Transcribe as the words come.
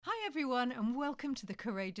everyone, and welcome to The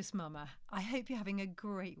Courageous Mama. I hope you're having a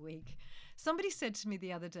great week. Somebody said to me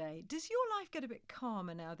the other day, does your life get a bit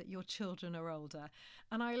calmer now that your children are older?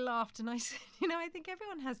 And I laughed and I said, I think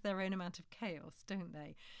everyone has their own amount of chaos, don't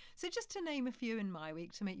they? So just to name a few in my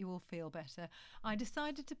week to make you all feel better, I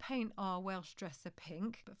decided to paint our Welsh dresser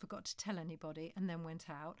pink, but forgot to tell anybody and then went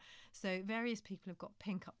out. So various people have got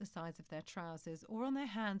pink up the sides of their trousers or on their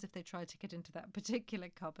hands if they tried to get into that particular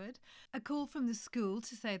cupboard. A call from the school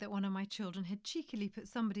to say that one of my children had cheekily put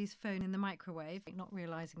somebody's phone in the microwave, not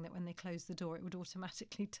realising that when they closed the door it would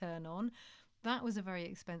automatically turn on. That was a very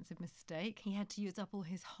expensive mistake. He had to use up all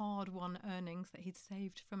his hard-won earnings that he'd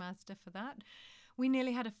saved from Asda for that. We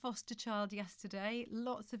nearly had a foster child yesterday.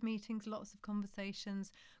 Lots of meetings, lots of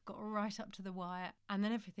conversations, got right up to the wire, and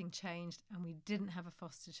then everything changed and we didn't have a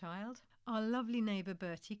foster child. Our lovely neighbour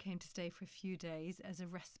Bertie came to stay for a few days as a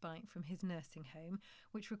respite from his nursing home,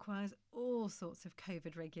 which requires all sorts of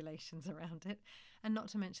COVID regulations around it, and not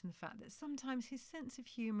to mention the fact that sometimes his sense of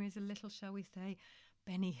humour is a little, shall we say,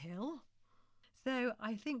 Benny Hill. So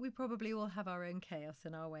I think we probably all have our own chaos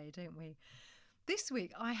in our way, don't we? This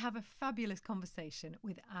week, I have a fabulous conversation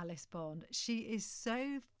with Alice Bond. She is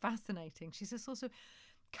so fascinating. She's a sort of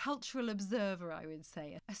cultural observer, I would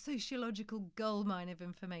say, a sociological goldmine of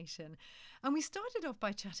information. And we started off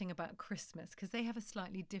by chatting about Christmas because they have a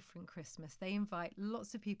slightly different Christmas. They invite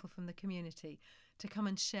lots of people from the community to come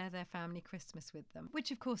and share their family Christmas with them, which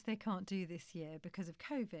of course they can't do this year because of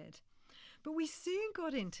COVID. But we soon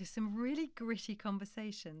got into some really gritty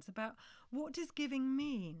conversations about what does giving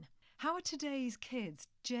mean? How are today's kids,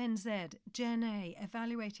 Gen Z, Gen A,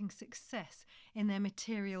 evaluating success in their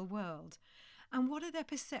material world? And what are their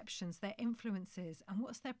perceptions, their influences, and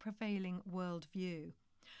what's their prevailing worldview?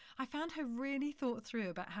 I found her really thought through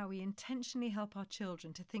about how we intentionally help our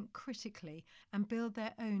children to think critically and build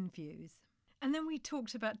their own views. And then we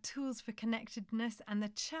talked about tools for connectedness and the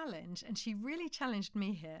challenge, and she really challenged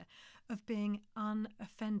me here, of being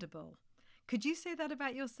unoffendable. Could you say that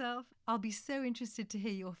about yourself? I'll be so interested to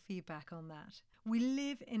hear your feedback on that. We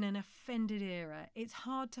live in an offended era. It's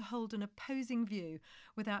hard to hold an opposing view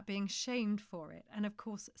without being shamed for it. And of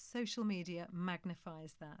course, social media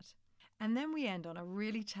magnifies that. And then we end on a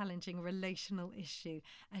really challenging relational issue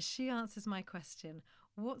as she answers my question,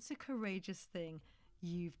 what's a courageous thing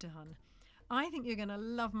you've done? I think you're going to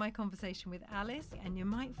love my conversation with Alice, and you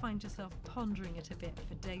might find yourself pondering it a bit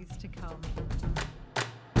for days to come.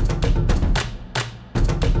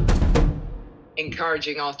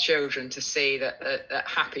 Encouraging our children to see that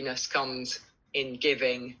happiness comes in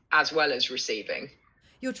giving as well as receiving.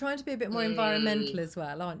 You're trying to be a bit more environmental as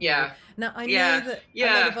well, aren't you? Yeah. Now, I know that a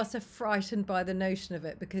lot of us are frightened by the notion of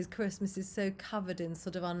it because Christmas is so covered in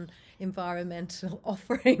sort of environmental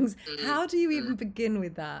offerings. How do you even begin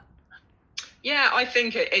with that? Yeah, I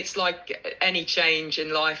think it's like any change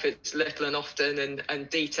in life, it's little and often and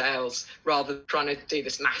details rather than trying to do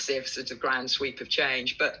this massive sort of grand sweep of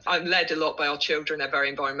change. But I'm led a lot by our children. They're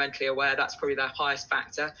very environmentally aware. That's probably their highest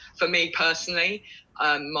factor. For me personally,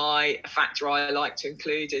 my factor I like to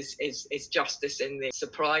include is justice in the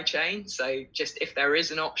supply chain. So just if there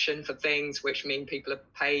is an option for things which mean people are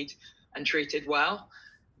paid and treated well,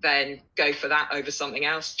 then go for that over something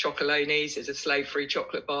else. Chocolonies is a slave-free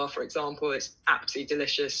chocolate bar, for example. It's absolutely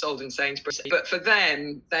delicious, sold in Sainsbury's. But for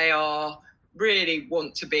them, they really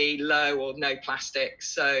want to be low or no plastic.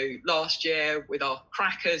 So last year with our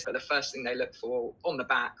crackers, the first thing they looked for on the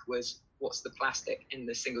back was what's the plastic in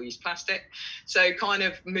the single-use plastic. So kind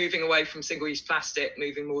of moving away from single-use plastic,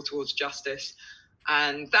 moving more towards justice.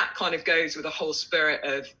 And that kind of goes with the whole spirit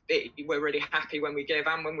of we're really happy when we give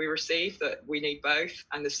and when we receive, that we need both.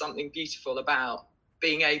 And there's something beautiful about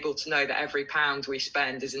being able to know that every pound we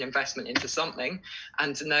spend is an investment into something,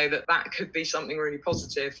 and to know that that could be something really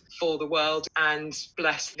positive for the world and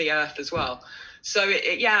bless the earth as well. So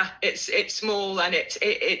it's small, and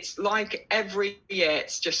it's like every year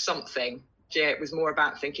it's just something. Yeah, it was more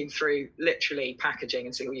about thinking through literally packaging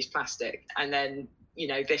and single-use plastic, and then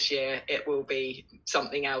this year it will be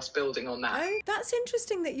something else building on that. Oh, that's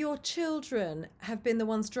interesting that your children have been the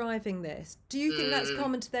ones driving this. Do you think that's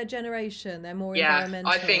common to their generation? They're more environmental?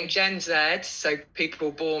 I think Gen Z, so people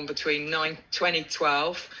born between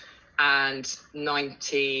 2012 and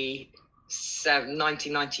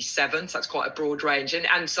 1997, so that's quite a broad range.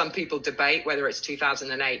 And some people debate whether it's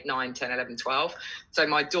 2008, 9, 10, 11, 12. So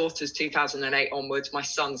my daughter's 2008 onwards, my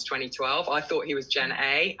son's 2012. I thought he was Gen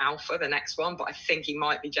A, Alpha, the next one, but I think he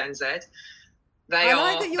might be Gen Z. They I are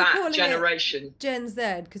like that you're that calling generation. it Gen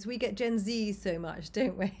Z, because we get Gen Z so much,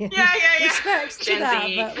 don't we? Yeah. Respect Gen to that,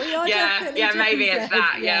 Z. but we are Yeah, definitely Gen maybe Z. it's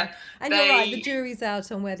that. Yeah. And you're right, the jury's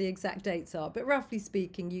out on where the exact dates are, but roughly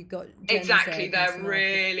speaking, you got Gen exactly. Z. They're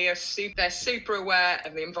really they're super aware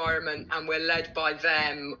of the environment, and we're led by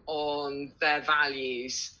them on their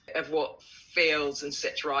values of what feels and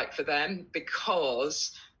sits right for them,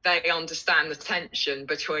 because they understand the tension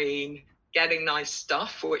between getting nice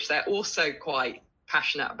stuff, which they're also quite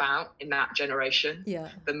passionate about in that generation. Yeah.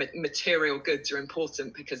 The material goods are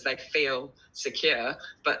important because they feel secure,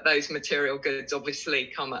 but those material goods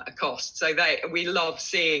obviously come at a cost. So we love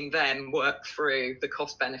seeing them work through the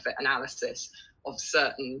cost benefit analysis of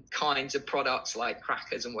certain kinds of products like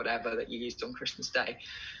crackers and whatever that you used on Christmas Day.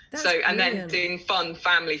 That's and brilliant. then doing fun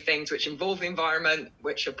family things which involve the environment,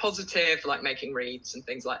 which are positive, like making wreaths and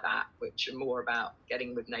things like that, which are more about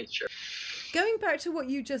getting with nature. Going back to what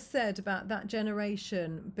you just said about that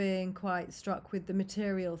generation being quite struck with the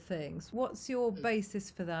material things, what's your basis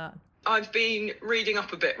for that? I've been reading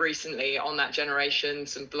up a bit recently on that generation,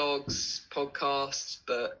 some blogs, podcasts,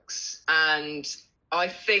 books, and I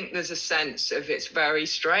think there's a sense of it's very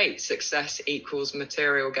straight. Success equals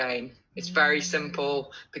material gain. It's very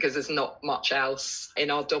simple, because there's not much else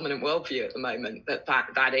in our dominant worldview at the moment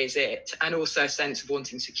that is it. And also a sense of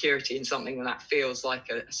wanting security in something that feels like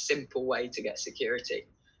a simple way to get security.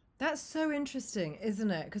 That's so interesting,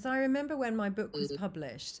 isn't it? Because I remember when my book was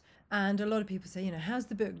published, and a lot of people say, how's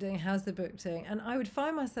the book doing? How's the book doing? And I would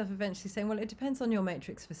find myself eventually saying, well, it depends on your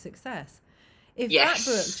matrix for success. If that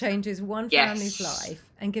book changes one family's life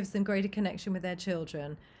and gives them greater connection with their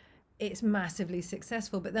children, it's massively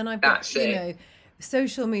successful. But then I've got,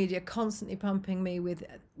 social media constantly pumping me with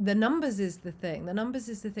the numbers is the thing. The numbers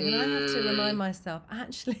is the thing. And I have to remind myself,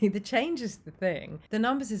 actually, the change is the thing. The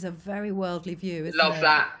numbers is a very worldly view, isn't it? Love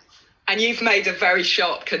that. And you've made a very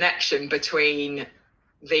sharp connection between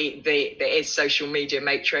the social media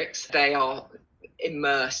matrix. They are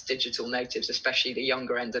immersed digital natives, especially the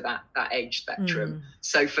younger end of that age spectrum.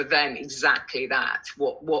 So for them, exactly that.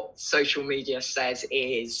 What social media says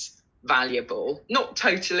is valuable, not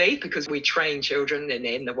totally, because we train children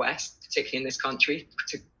in the West, particularly in this country,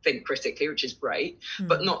 to think critically, which is great,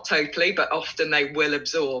 but not totally. But often they will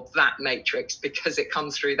absorb that matrix because it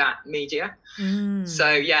comes through that media. So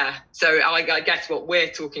I guess what we're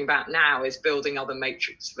talking about now is building other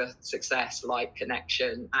matrices for success, like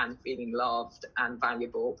connection and feeling loved and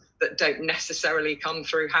valuable, that don't necessarily come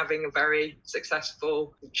through having a very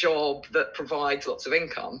successful job that provides lots of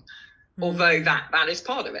income. Although that is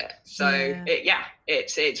part of it. So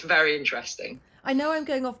it's very interesting. I know I'm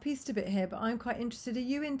going off piste a bit here, but I'm quite interested. Are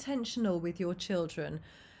you intentional with your children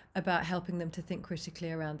about helping them to think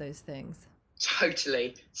critically around those things?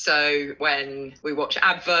 Totally. So when we watch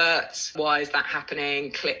adverts, why is that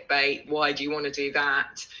happening? Clickbait, why do you want to do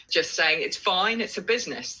that? Just saying it's fine, it's a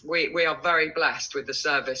business. We are very blessed with the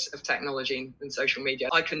service of technology and social media.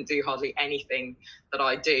 I couldn't do hardly anything that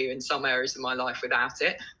I do in some areas of my life without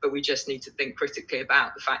it, but we just need to think critically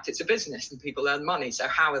about the fact it's a business and people earn money. So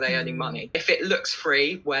how are they earning money? If it looks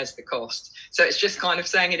free, where's the cost? So it's just kind of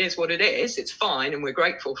saying it is what it is. It's fine and we're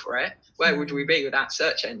grateful for it. Where would we be without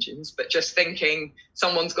search engines? But just thinking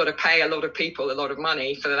someone's got to pay a lot of people a lot of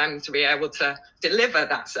money for them to be able to deliver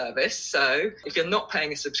that service. So if you're not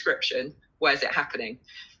paying a subscription, where's it happening?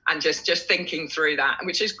 And just thinking through that,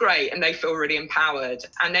 which is great, and they feel really empowered.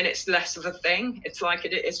 And then it's less of a thing. It's like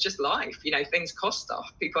it's just life. Things cost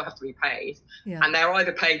stuff. People have to be paid, and they're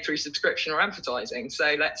either paid through subscription or advertising.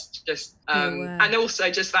 So let's just and also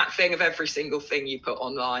just that thing of every single thing you put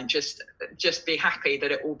online. Just be happy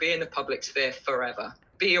that it will be in the public sphere forever.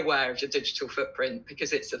 Be aware of your digital footprint,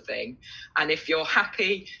 because it's a thing. And if you're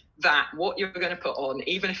happy that what you're going to put on,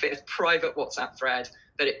 even if it's private WhatsApp thread,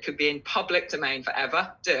 that it could be in public domain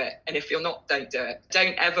forever, do it. And if you're not, don't do it.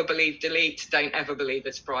 Don't ever believe delete. Don't ever believe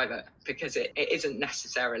it's private, because it isn't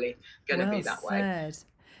necessarily going to be that way.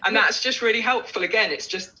 And that's just really helpful. Again, it's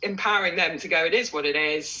just empowering them to go, it is what it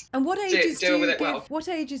is. And what ages what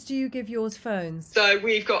ages do you give yours phones? So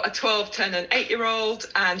we've got a 12, 10 and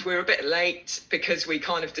 8-year-old, and we're a bit late because we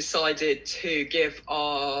kind of decided to give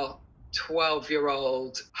our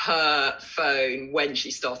 12-year-old her phone when she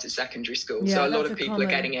started secondary school. So a lot of people are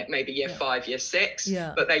getting it maybe year 5, year 6,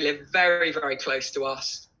 but they live very, very close to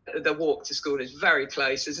us. The walk to school is very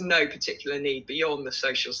close. There's no particular need beyond the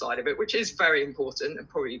social side of it, which is very important and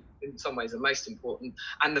probably in some ways the most important,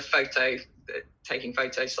 and the taking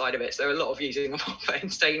photos side of it. So a lot of using of our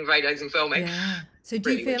phones, taking photos and filming. So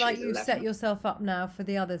do you feel like you've set yourself up now for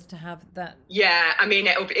the others to have that? Yeah, I mean,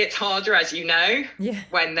 it's harder, as you know, yeah,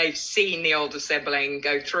 when they've seen the older sibling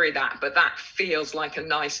go through that. But that feels like a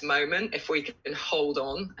nice moment if we can hold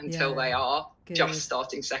on until they are just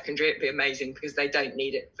starting secondary. It'd be amazing, because they don't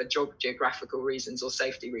need it for geographical reasons or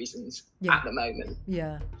safety reasons at the moment.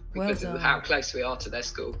 Yeah, because of how close we are to their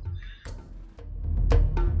school.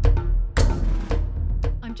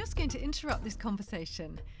 I'm just going to interrupt this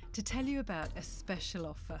conversation to tell you about a special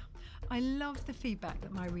offer. I love the feedback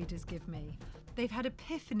that my readers give me. They've had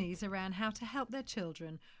epiphanies around how to help their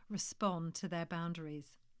children respond to their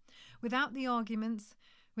boundaries. Without the arguments,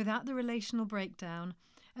 without the relational breakdown,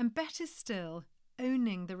 and better still,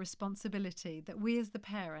 owning the responsibility that we as the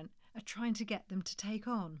parent are trying to get them to take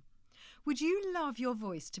on. Would you love your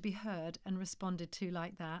voice to be heard and responded to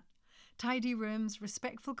like that? Tidy rooms,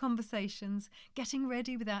 respectful conversations, getting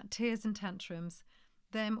ready without tears and tantrums,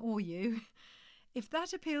 them or you. If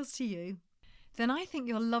that appeals to you, then I think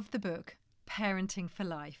you'll love the book, Parenting for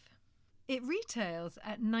Life. It retails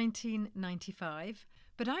at $19.95,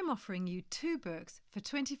 but I'm offering you 2 books for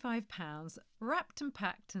 £25, wrapped and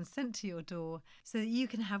packed and sent to your door, so that you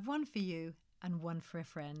can have one for you and one for a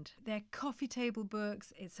friend. They're coffee table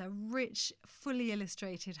books. It's a rich, fully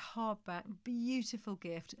illustrated, hardback, beautiful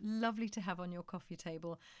gift, lovely to have on your coffee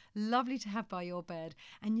table, lovely to have by your bed,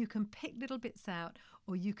 and you can pick little bits out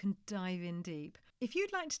or you can dive in deep. If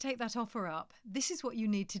you'd like to take that offer up, this is what you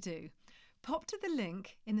need to do. Pop to the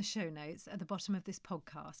link in the show notes at the bottom of this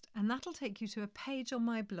podcast, and that'll take you to a page on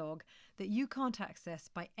my blog that you can't access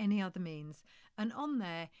by any other means. And on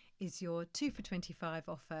there is your 2 for $25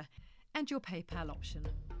 offer and your PayPal option.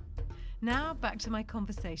 Now back to my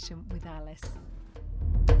conversation with Alice.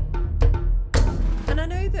 And I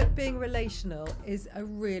know that being relational is a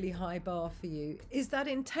really high bar for you. Is that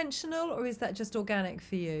intentional or is that just organic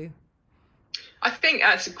for you? I think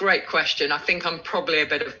that's a great question. I think I'm probably a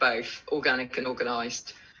bit of both, organic and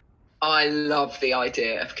organised. I love the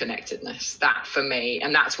idea of connectedness, that for me,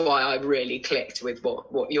 and that's why I really clicked with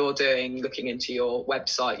what you're doing, looking into your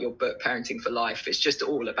website, your book, Parenting for Life. It's just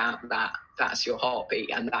all about that. That's your heartbeat,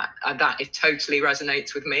 and that it totally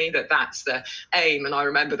resonates with me, that's the aim. And I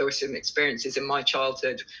remember there were some experiences in my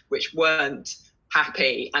childhood which weren't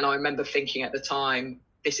happy, and I remember thinking at the time,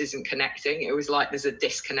 this isn't connecting. It was like there's a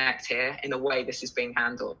disconnect here in the way this is being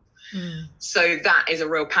handled. So that is a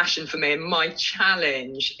real passion for me. And my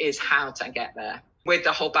challenge is how to get there with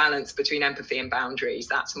the whole balance between empathy and boundaries.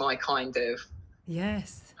 That's my kind of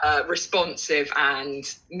responsive, and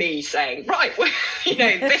me saying, right,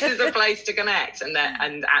 this is a place to connect. And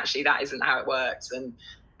actually that isn't how it works.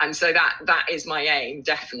 And so that is my aim,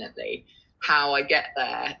 definitely. How I get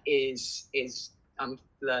there is I'm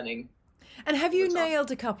learning. And have you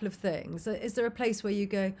nailed a couple of things? Is there a place where you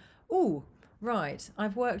go, oh, right,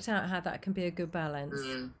 I've worked out how that can be a good balance?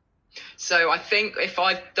 So I think if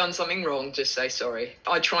I've done something wrong, just say sorry.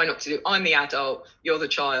 I try not to do. I'm the adult, you're the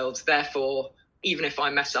child. Therefore, even if I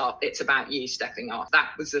mess up, it's about you stepping up.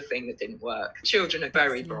 That was the thing that didn't work. Children are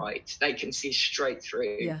very bright. They can see straight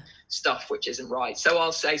through stuff which isn't right. So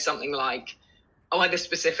I'll say something like, either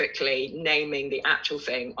specifically naming the actual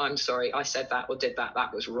thing, I'm sorry, I said that or did that,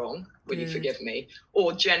 that was wrong, will you forgive me?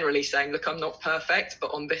 Or generally saying, look, I'm not perfect,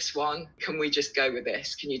 but on this one, can we just go with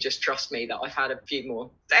this? Can you just trust me that I've had a few more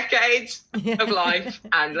decades of life,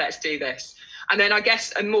 and let's do this? And then I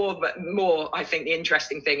guess more, I think the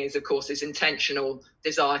interesting thing is, of course, is intentional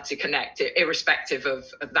desire to connect, irrespective of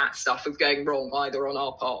that stuff of going wrong, either on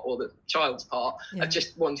our part or the child's part, of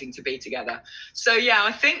just wanting to be together. So, yeah,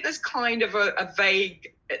 I think there's kind of a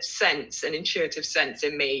vague sense, an intuitive sense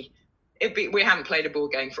in me. We haven't played a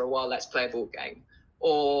board game for a while, let's play a board game.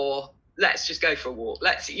 Or let's just go for a walk.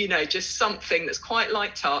 Let's, just something that's quite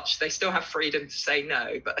light touch. They still have freedom to say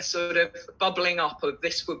no, but a sort of bubbling up of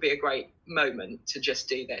this would be a great moment to just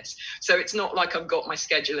do this. So it's not like I've got my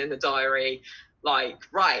schedule in the diary, like,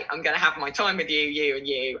 right, I'm going to have my time with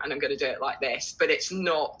you, and I'm going to do it like this. But it's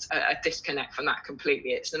not a disconnect from that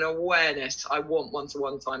completely. It's an awareness. I want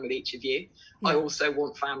one-to-one time with each of you. I also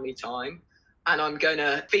want family time. And I'm going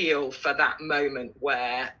to feel for that moment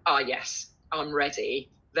where, yes, I'm ready.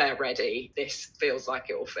 They're ready. This feels like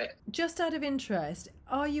it will fit. Just out of interest,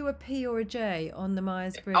 are you a P or a J on the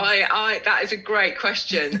Myers-Briggs? That is a great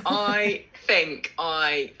question. I think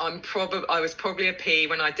I was probably a P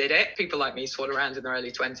when I did it. People like me swat around in their early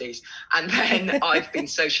 20s. And then I've been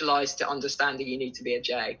socialised to understanding you need to be a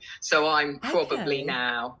J. So I'm probably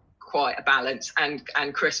now quite a balance. And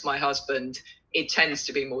Chris, my husband, it tends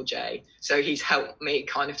to be more Jay. So he's helped me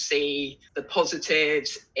kind of see the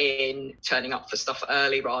positives in turning up for stuff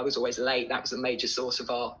early, where I was always late. That was a major source of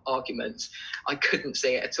our arguments. I couldn't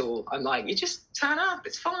see it at all. I'm like, you just turn up,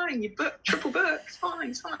 it's fine. You book, triple book, it's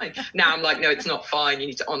fine, it's fine. Now I'm like, no, it's not fine. You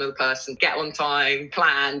need to honour the person, get on time,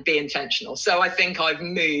 plan, be intentional. So I think I've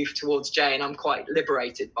moved towards Jay, and I'm quite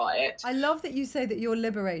liberated by it. I love that you say that you're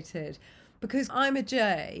liberated, because I'm a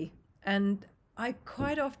J, and I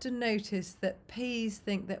quite often notice that Ps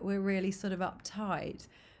think that we're really sort of uptight,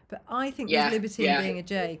 but I think there's liberty in being a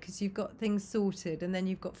J, because you've got things sorted and then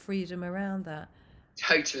you've got freedom around that.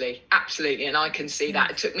 Totally, absolutely. And I can see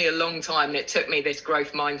that. It took me a long time, and it took me this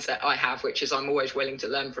growth mindset I have, which is I'm always willing to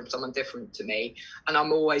learn from someone different to me. And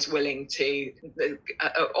I'm always willing to,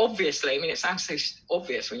 obviously, I mean, it sounds so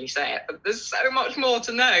obvious when you say it, but there's so much more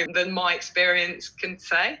to know than my experience can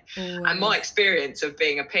say. And my experience of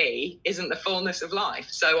being a P isn't the fullness of life.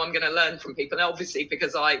 So I'm going to learn from people. And obviously,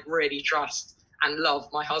 because I really trust and love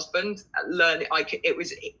my husband, it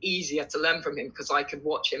was easier to learn from him because I could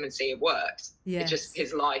watch him and see it works. Yes. It just,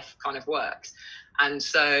 his life kind of works. And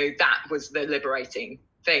so that was the liberating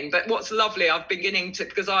thing. But what's lovely, I'm beginning to,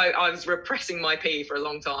 because I was repressing my P for a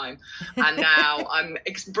long time, and now I'm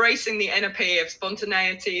embracing the inner P of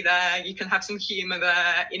spontaneity there. You can have some humour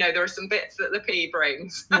there. You know, there are some bits that the P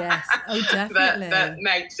brings. Yes, oh, definitely. that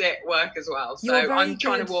makes it work as well. So I'm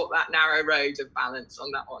trying to walk that narrow road of balance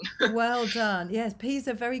on that one. Well done. Yes, Ps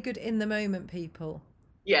are very good in the moment people.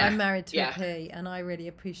 Yeah. I'm married to a P, and I really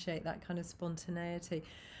appreciate that kind of spontaneity.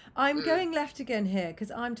 I'm going left again here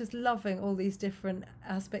because I'm just loving all these different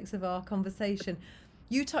aspects of our conversation.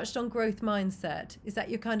 You touched on growth mindset. Is that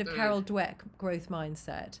your kind of Carol Dweck growth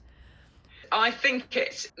mindset? I think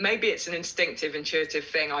maybe it's an instinctive, intuitive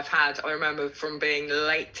thing I've had. I remember from being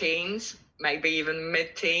late teens, maybe even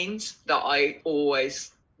mid-teens, that I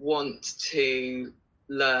always want to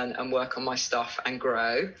learn and work on my stuff and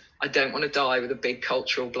grow. I don't want to die with a big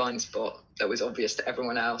cultural blind spot that was obvious to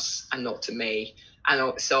everyone else and not to me.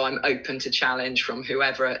 And so I'm open to challenge from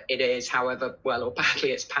whoever it is, however well or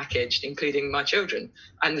badly it's packaged, including my children,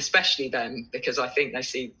 and especially them, because I think they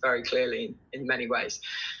see very clearly in many ways.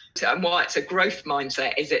 And why it's a growth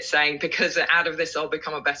mindset is it's saying, because out of this, I'll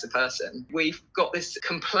become a better person. We've got this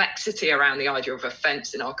complexity around the idea of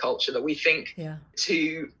offence in our culture that we think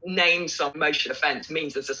to name some emotional offence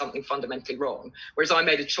means there's something fundamentally wrong. Whereas I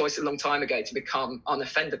made a choice a long time ago to become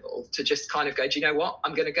unoffendable, to just kind of go, do you know what?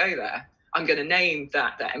 I'm going to go there. I'm going to name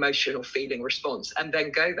that emotional feeling response and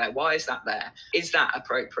then go there. Why is that there? Is that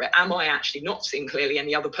appropriate? Am I actually not seeing clearly and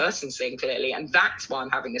the other person seeing clearly? And that's why I'm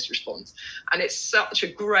having this response. And it's such a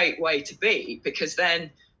great way to be, because then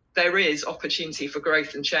there is opportunity for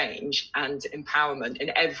growth and change and empowerment in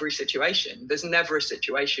every situation. There's never a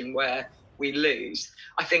situation where we lose.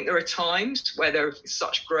 I think there are times where there are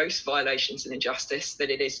such gross violations and injustice that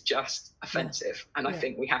it is just offensive. And I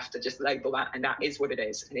think we have to just label that, and that is what it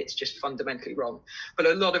is. And it's just fundamentally wrong. But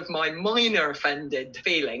a lot of my minor offended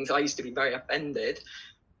feelings, I used to be very offended,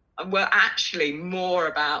 were actually more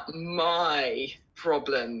about my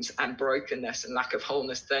problems and brokenness and lack of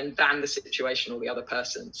wholeness than the situation or the other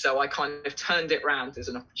person. So I kind of turned it round as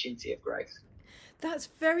an opportunity of growth. That's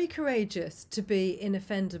very courageous to be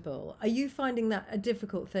inoffendable. Are you finding that a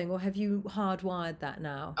difficult thing, or have you hardwired that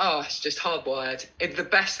now? Oh, it's just hardwired. The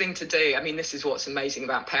best thing to do, I mean, this is what's amazing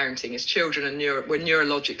about parenting, is children are we're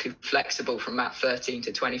neurologically flexible from about 13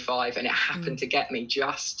 to 25, and it happened to get me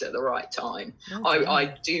just at the right time.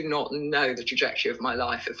 I do not know the trajectory of my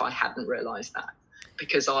life if I hadn't realised that.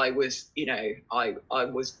 Because I was, I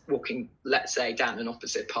was walking, let's say, down an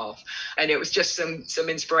opposite path. And it was just some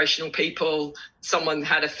inspirational people. Someone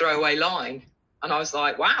had a throwaway line. And I was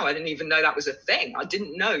like, wow, I didn't even know that was a thing. I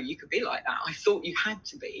didn't know you could be like that. I thought you had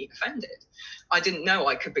to be offended. I didn't know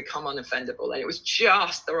I could become unoffendable. And it was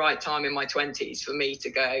just the right time in my 20s for me to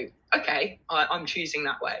go, okay, I'm choosing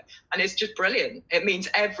that way. And it's just brilliant. It means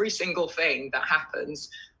every single thing that happens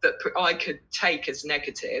that I could take as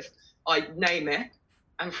negative, I name it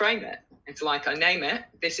and frame it. It's like, I name it,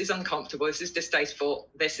 this is uncomfortable, this is distasteful,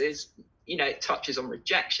 this is, it touches on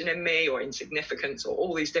rejection in me or insignificance or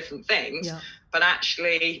all these different things. But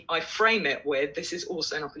actually I frame it with, this is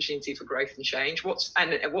also an opportunity for growth and change. What's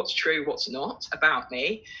true, what's not about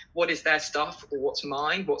me, what is their stuff or what's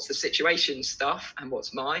mine, what's the situation stuff and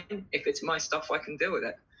what's mine. If it's my stuff, I can deal with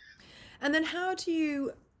it. And then how do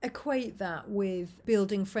you equate that with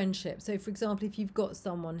building friendship? So for example, if you've got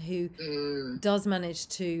someone who does manage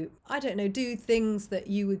to, do things that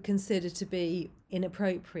you would consider to be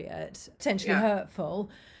inappropriate, potentially hurtful,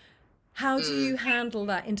 How do you handle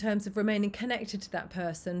that in terms of remaining connected to that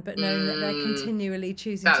person, but knowing that they're continually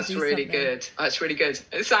choosing to do something? That's really good. That's really good.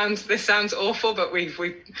 This sounds awful, but we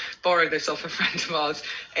borrowed this off a friend of ours.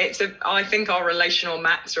 I think our relational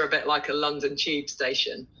maps are a bit like a London tube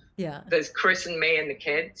station. Yeah. There's Chris and me and the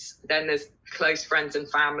kids. Then there's close friends and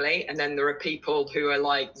family, and then there are people who are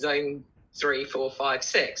like zone 3, 4, 5,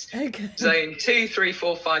 6. Okay. Zone 2, 3,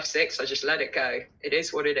 4, 5, 6. I just let it go. It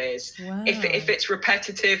is what it is. Wow. If it's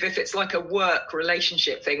repetitive, if it's like a work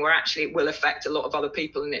relationship thing where actually it will affect a lot of other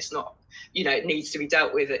people and it's not, it needs to be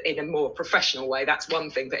dealt with in a more professional way, that's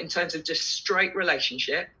one thing. But in terms of just straight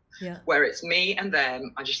relationship, where it's me and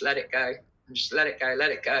them, I just let it go. Just let it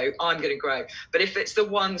go. I'm going to grow. But if it's the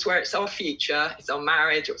ones where it's our future, it's our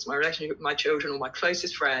marriage, or it's my relationship with my children or my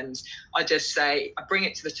closest friends, I just say, I bring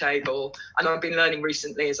it to the table. And I've been learning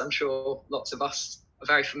recently, as I'm sure lots of us are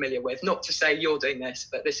very familiar with, not to say you're doing this,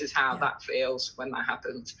 but this is how that feels when that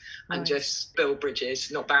happens. And just build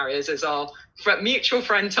bridges, not barriers, as our mutual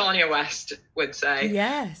friend Tanya West would say.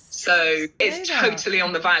 Yes. So it's totally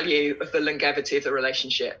on the value of the longevity of the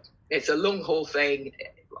relationship. It's a long haul thing.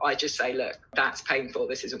 I just say, look, that's painful.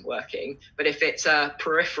 This isn't working. But if it's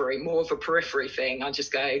more of a periphery thing, I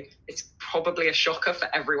just go, it's probably a shocker for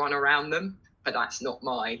everyone around them, but that's not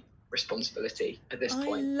my responsibility at this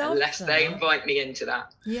point, unless they invite me into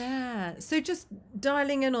that. Yeah. So just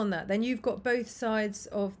dialing in on that, then you've got both sides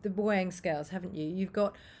of the weighing scales, haven't you? You've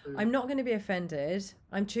got, I'm not going to be offended.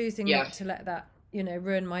 I'm choosing not to let that,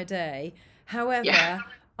 ruin my day. However,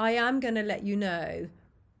 I am going to let you know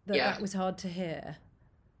that that was hard to hear.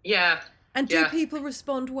 Yeah. And do people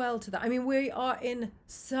respond well to that? I mean, we are in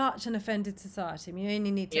such an offended society. I mean, you only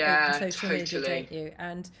need to open social media, don't you?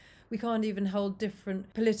 And we can't even hold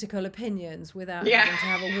different political opinions without having to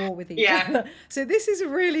have a war with each other. So this is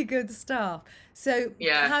really good stuff. So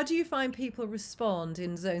how do you find people respond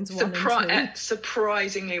in zones 1 and 2?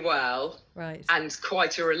 Surprisingly well. Right. And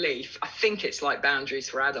quite a relief. I think it's like boundaries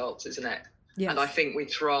for adults, isn't it? Yes. And I think we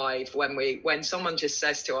thrive when someone just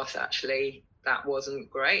says to us, actually, that wasn't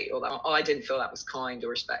great, or that I didn't feel that was kind or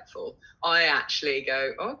respectful. I actually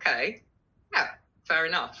go, okay, yeah, fair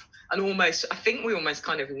enough. And I think we almost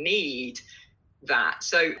kind of need that.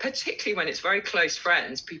 So particularly when it's very close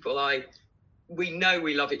friends, people we know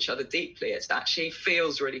we love each other deeply. It actually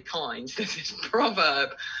feels really kind. There's this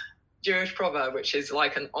Jewish proverb, which is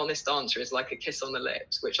like an honest answer is like a kiss on the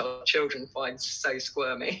lips, which our children find so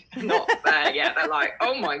squirmy. Not there yet. They're like,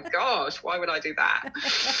 oh my gosh, why would I do that?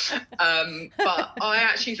 But I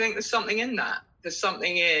actually think there's something in that. There's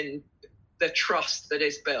something in the trust that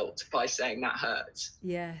is built by saying that hurts.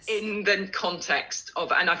 Yes. In the context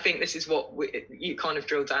of, and I think this is what you kind of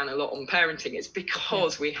drill down a lot on parenting. It's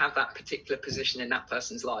because we have that particular position in that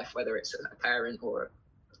person's life, whether it's a parent or a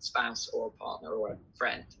spouse or a partner or a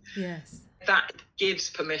friend. Yes. That gives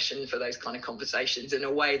permission for those kind of conversations in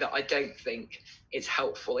a way that I don't think is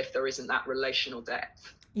helpful if there isn't that relational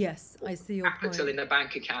depth. Yes, I see your point. Capital in a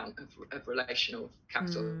bank account of relational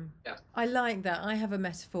capital. Yeah. I like that. I have a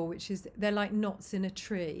metaphor, which is they're like knots in a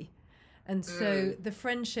tree. And so the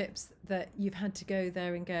friendships that you've had to go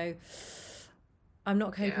there and go, I'm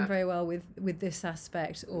not coping very well with this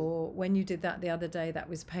aspect, or when you did that the other day, that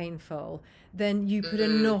was painful. Then you put a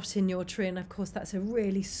knot in your tree, and of course that's a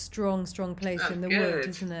really strong place in the wood,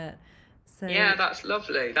 isn't it? So yeah, that's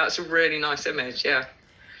lovely. That's a really nice image. Yeah.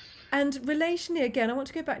 And relationally, again, I want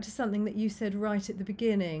to go back to something that you said right at the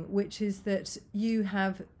beginning, which is that you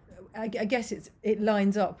have, I guess it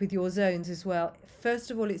lines up with your zones as well.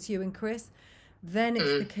 First of all, it's you and Chris, then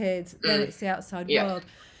it's the kids, then it's the outside world.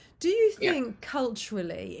 Do you think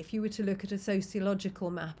culturally, if you were to look at a sociological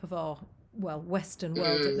map of our, Western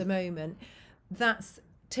world at the moment, that's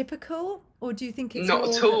typical? Or do you think it's not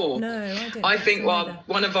at all? No, I don't. I think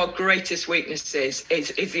one of our greatest weaknesses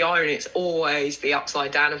is the irony. It's always the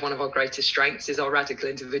upside down of one of our greatest strengths is our radical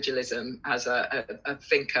individualism, as a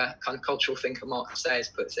thinker, kind of cultural thinker, Mark Sayers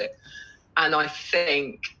puts it. And I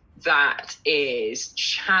think that is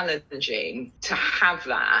challenging to have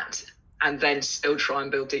that and then still try and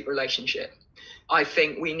build deep relationship. I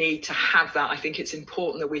think we need to have that. I think it's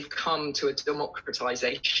important that we've come to a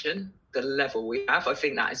democratization, the level we have. I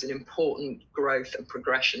think that is an important growth and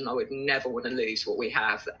progression. I would never want to lose what we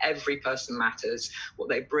have. That every person matters, what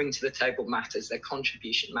they bring to the table matters, their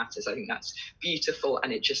contribution matters. I think that's beautiful,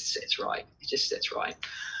 and it just sits right. It just sits right.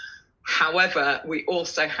 However, we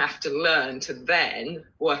also have to learn to then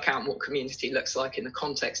work out what community looks like in the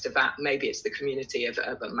context of that. Maybe it's the community of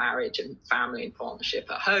a marriage and family and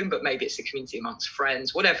partnership at home, but maybe it's the community amongst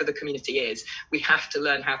friends. Whatever the community is, we have to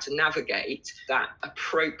learn how to navigate that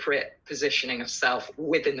appropriate positioning of self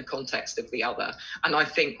within the context of the other. And I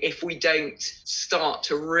think if we don't start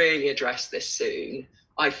to really address this soon,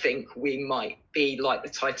 I think we might be like the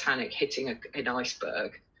Titanic hitting an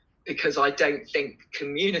iceberg, because I don't think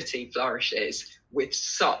community flourishes with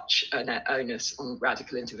such an onus on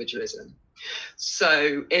radical individualism.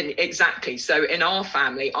 So in our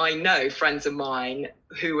family, I know friends of mine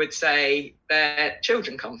who would say their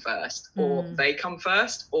children come first, or they come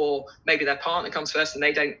first, or maybe their partner comes first and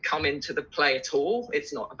they don't come into the play at all.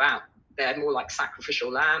 It's not about, they're more like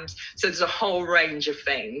sacrificial lambs. So there's a whole range of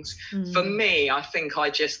things. For me, I think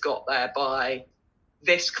I just got there by,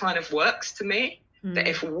 this kind of works to me. That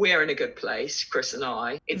if we're in a good place, Chris and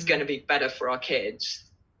I, it's going to be better for our kids.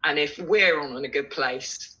 And if we're on a good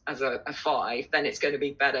place as a 5, then it's going to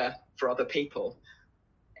be better for other people.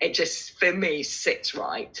 It just, for me, sits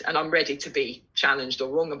right. And I'm ready to be challenged or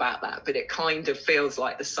wrong about that. But it kind of feels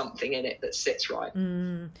like there's something in it that sits right.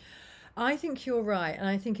 I think you're right. And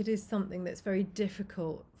I think it is something that's very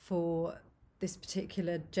difficult for this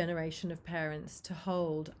particular generation of parents to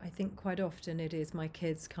hold. I think quite often it is, my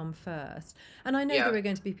kids come first. And I know there are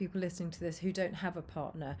going to be people listening to this who don't have a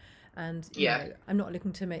partner. And you know, I'm not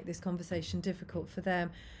looking to make this conversation difficult for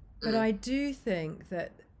them. But I do think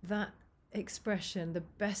that expression, the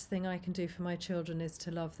best thing I can do for my children is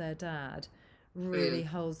to love their dad, really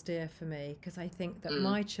holds dear for me. Because I think that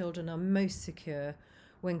my children are most secure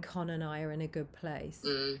when Con and I are in a good place.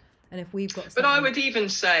 And if we've got something... But I would even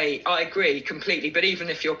say, I agree completely, but even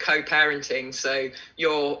if you're co-parenting, so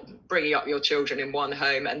you're bringing up your children in one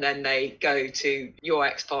home and then they go to your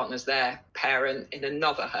ex-partner's, their parent in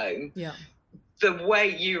another home, the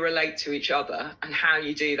way you relate to each other and how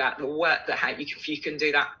you do that, the work that how you can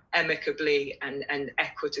do that amicably and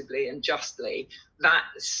equitably and justly, that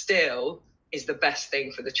still is the best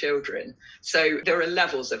thing for the children. So there are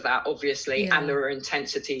levels of that, obviously, and there are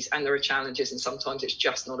intensities and there are challenges, and sometimes it's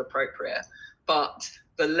just not appropriate. But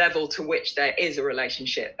the level to which there is a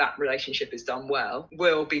relationship, that relationship is done well,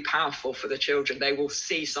 will be powerful for the children. They will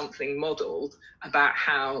see something modelled about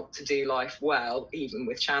how to do life well, even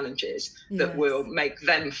with challenges, that will make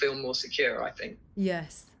them feel more secure, I think.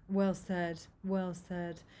 Yes, well said, well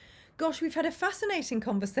said. Gosh, we've had a fascinating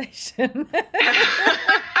conversation.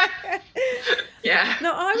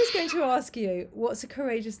 Now, I was going to ask you, what's a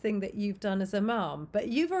courageous thing that you've done as a mum? But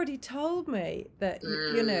you've already told me that,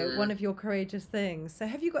 you know, one of your courageous things. So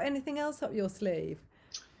have you got anything else up your sleeve?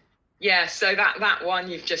 Yeah, so that one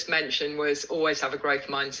you've just mentioned was always have a growth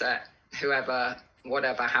mindset. Whoever,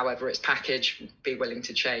 whatever, however it's packaged, be willing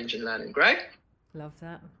to change and learn and grow. Love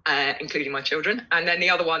that. Including my children. And then the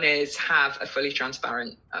other one is have a fully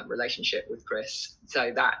transparent relationship with Chris.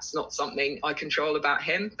 So that's not something I control about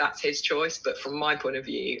him. That's his choice. But from my point of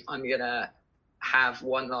view, I'm going to have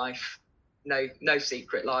one life, no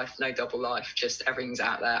secret life, no double life, just everything's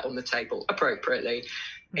out there on the table appropriately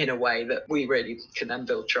in a way that we really can then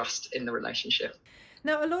build trust in the relationship.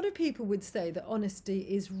 Now, a lot of people would say that honesty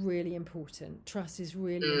is really important. Trust is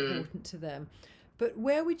really important to them. But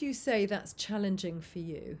where would you say that's challenging for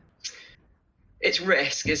you? It's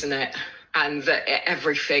risk, isn't it? And that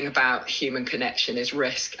everything about human connection is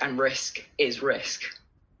risk, and risk is risk.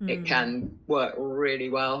 It can work really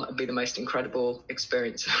well and be the most incredible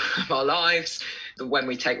experience of our lives when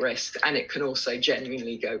we take risks, and it can also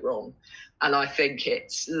genuinely go wrong. And I think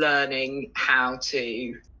it's learning how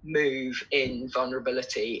to move in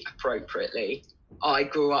vulnerability appropriutly. I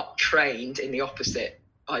grew up trained in the opposite.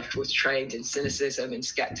 I was trained in cynicism, in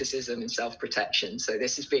skepticism, in self-protection. So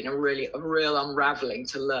this has been a real unraveling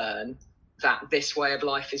to learn that this way of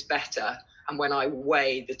life is better. And when I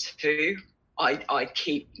weigh the two, I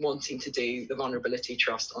keep wanting to do the vulnerability,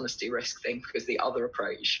 trust, honesty, risk thing, because the other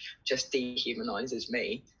approach just dehumanizes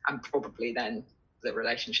me and probably then the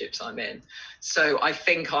relationships I'm in. So I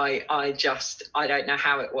think I don't know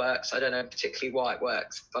how it works. I don't know particularly why it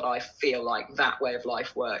works, but I feel like that way of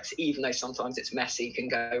life works, even though sometimes it's messy, can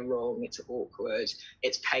go wrong, it's awkward,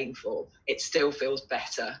 it's painful. It still feels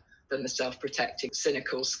better than the self-protecting,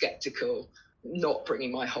 cynical, skeptical, not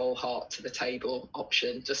bringing my whole heart to the table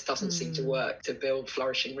option. Just doesn't seem to work to build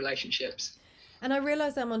flourishing relationships. And I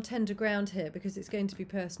realise I'm on tender ground here because it's going to be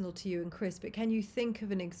personal to you and Chris, but can you think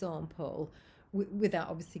of an example, without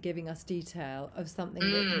obviously giving us detail, of something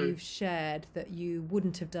that you've shared that you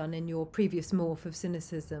wouldn't have done in your previous morph of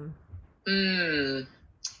cynicism?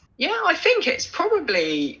 Yeah, I think it's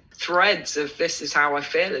probably threads of this is how I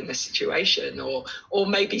feel in this situation, or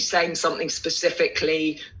maybe saying something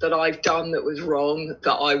specifically that I've done that was wrong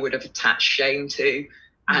that I would have attached shame to,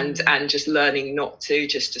 and just learning not to,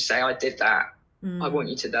 just to say I did that. I want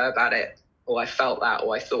you to know about it, or I felt that,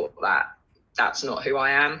 or I thought that. That's not who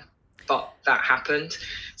I am, but that happened.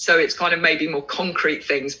 So it's kind of maybe more concrete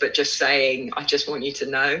things, but just saying I just want you to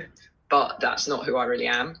know, but that's not who I really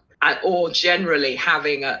am. Or generally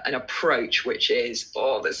having an approach which is,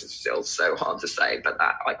 this is still so hard to say, but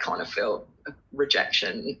that I kind of feel a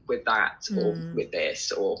rejection with that, or with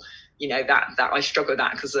this, or, you know, that I struggle with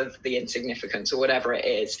that because of the insignificance or whatever it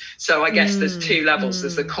is. So I guess there's two levels.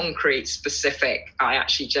 There's the concrete, specific, I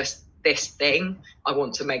actually just, this thing I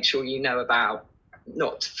want to make sure you know about,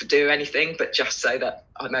 not to do anything, but just so that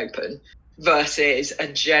I'm open, versus a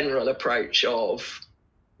general approach of,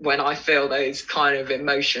 when I feel those kind of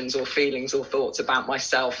emotions or feelings or thoughts about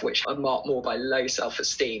myself, which are marked more by low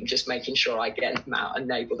self-esteem, just making sure I get them out and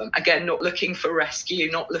enable them. Again, not looking for rescue,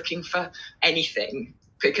 not looking for anything,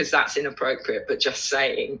 because that's inappropriate, but just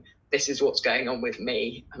saying, this is what's going on with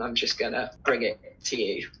me, and I'm just going to bring it to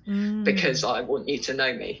you because I want you to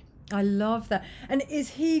know me. I love that. And is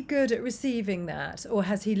he good at receiving that, or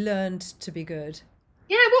has he learned to be good?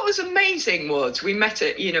 Yeah, what was amazing was we met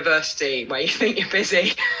at university, where you think you're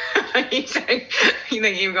busy, you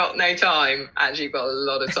think you've got no time. Actually, you've got a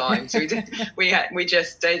lot of time. So we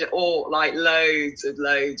just did all like loads of.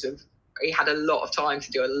 We had a lot of time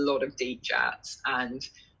to do a lot of deep chats and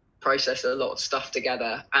process a lot of stuff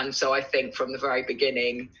together. And so I think from the very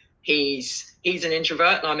beginning, he's an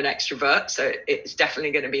introvert and I'm an extrovert. So it's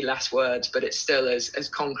definitely going to be less words, but it's still as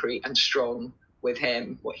concrete and strong with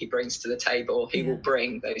him, what he brings to the table. He will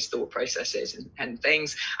bring those thought processes and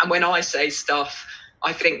things. And when I say stuff,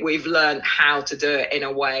 I think we've learned how to do it in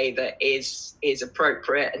a way that is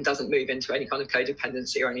appropriate and doesn't move into any kind of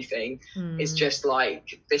codependency or anything. It's just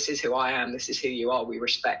like, this is who I am, this is who you are. We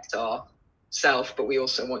respect our self, but we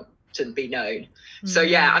also want to be known. So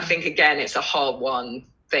yeah, I think again, it's a hard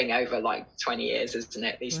thing over like 20 years, isn't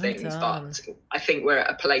it? These things. But I think we're at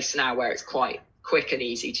a place now where it's quite quick and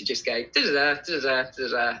easy to just go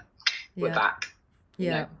we're back. Yeah. You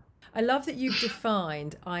know? I love that you've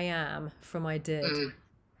defined I am from I did.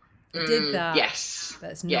 I did that. Yes.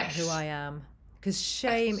 That's not who I am. Because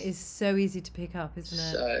shame is so easy to pick up, isn't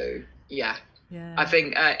it? So yeah. I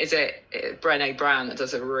think is it Brené Brown that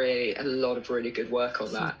does a lot of really good work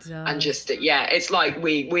on that. And just it's like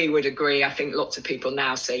we would agree. I think lots of people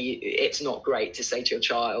now say it's not great to say to your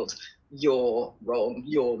child, you're wrong,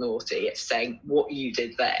 you're naughty. It's saying what you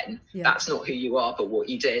did then, that's not who you are, but what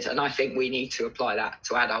you did. And I think we need to apply that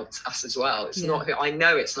to adults, us as well. It's not who I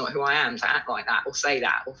know, it's not who I am to act like that or say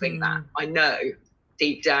that or think that. I know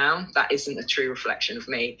deep down that isn't a true reflection of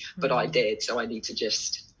me, but I did, so I need to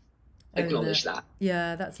just acknowledge that.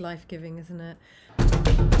 Yeah, that's life-giving, isn't it?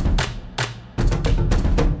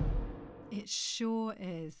 It sure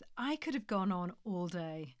is. I could have gone on all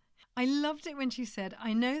day. I loved it when she said,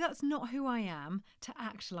 I know that's not who I am to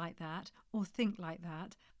act like that or think like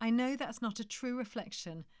that. I know that's not a true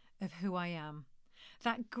reflection of who I am.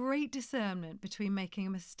 That great discernment between making a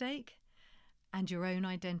mistake and your own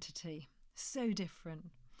identity. So different.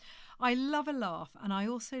 I love a laugh, and I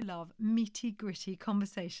also love meaty, gritty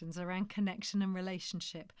conversations around connection and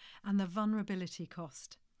relationship and the vulnerability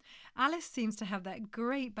cost. Alice seems to have that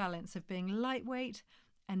great balance of being lightweight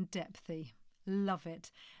and depthy. Love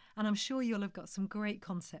it. And I'm sure you'll have got some great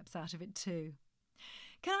concepts out of it too.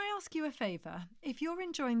 Can I ask you a favour? If you're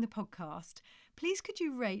enjoying the podcast, please could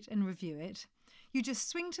you rate and review it? You just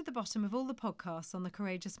swing to the bottom of all the podcasts on The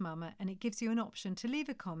Courageous Mama and it gives you an option to leave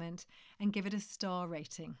a comment and give it a star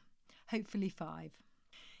rating. Hopefully 5.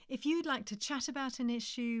 If you'd like to chat about an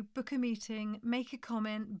issue, book a meeting, make a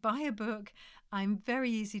comment, buy a book, I'm very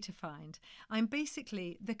easy to find. I'm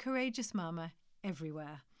basically The Courageous Mama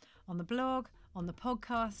everywhere. On the blog, on the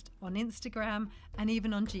podcast, on Instagram, and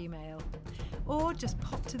even on Gmail. Or just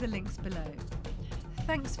pop to the links below.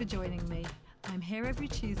 Thanks for joining me. I'm here every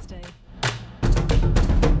Tuesday.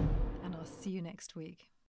 And I'll see you next week.